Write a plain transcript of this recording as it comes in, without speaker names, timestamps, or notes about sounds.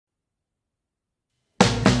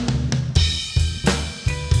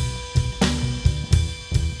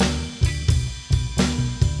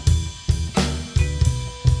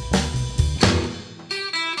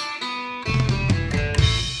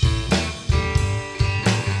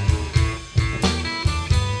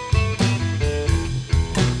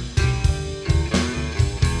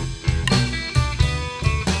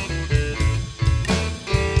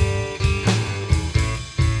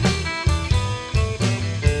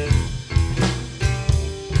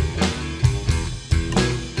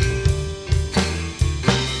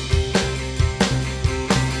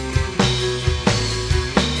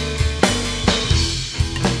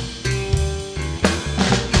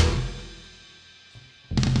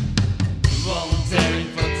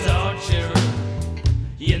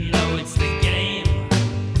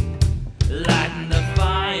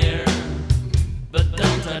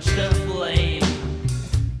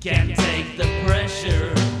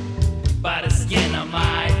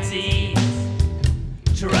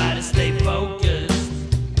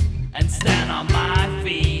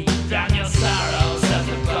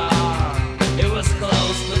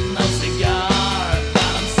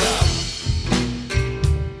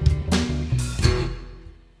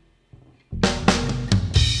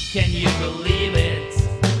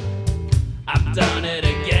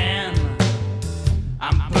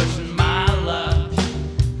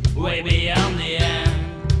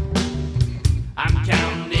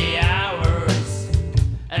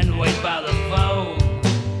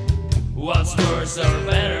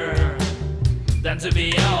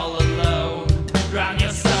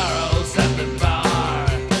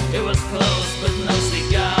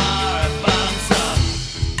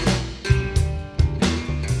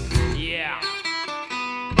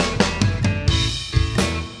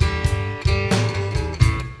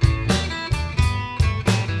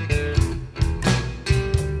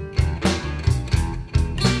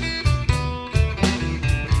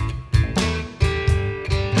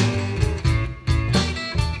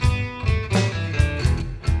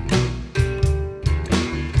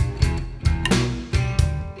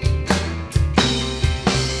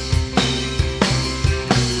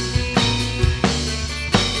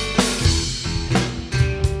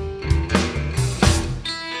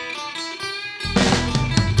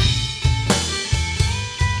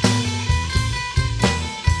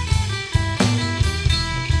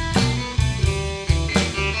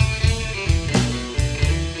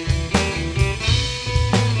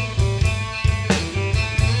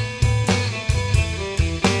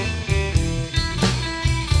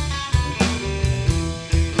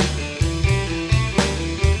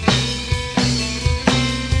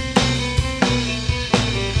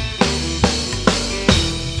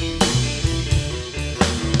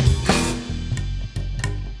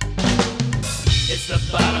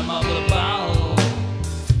climb up the ball,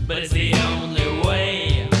 but it's the only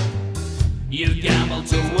way. You gamble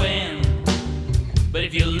to win, but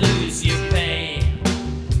if you lose you pay.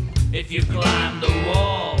 If you climb the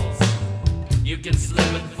walls, you can slip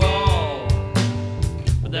and fall,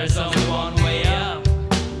 but there's only one way up,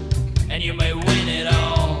 and you may win it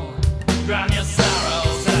all. Drown your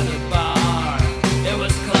sorrows at the bar. It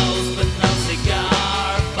was close but no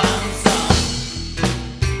cigar. Bounce up.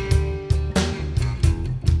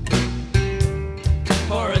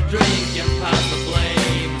 Pour a drink and pass the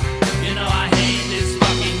blame. You know I hate this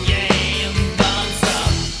fucking game. Bounce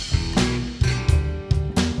up.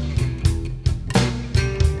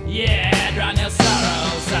 Yeah.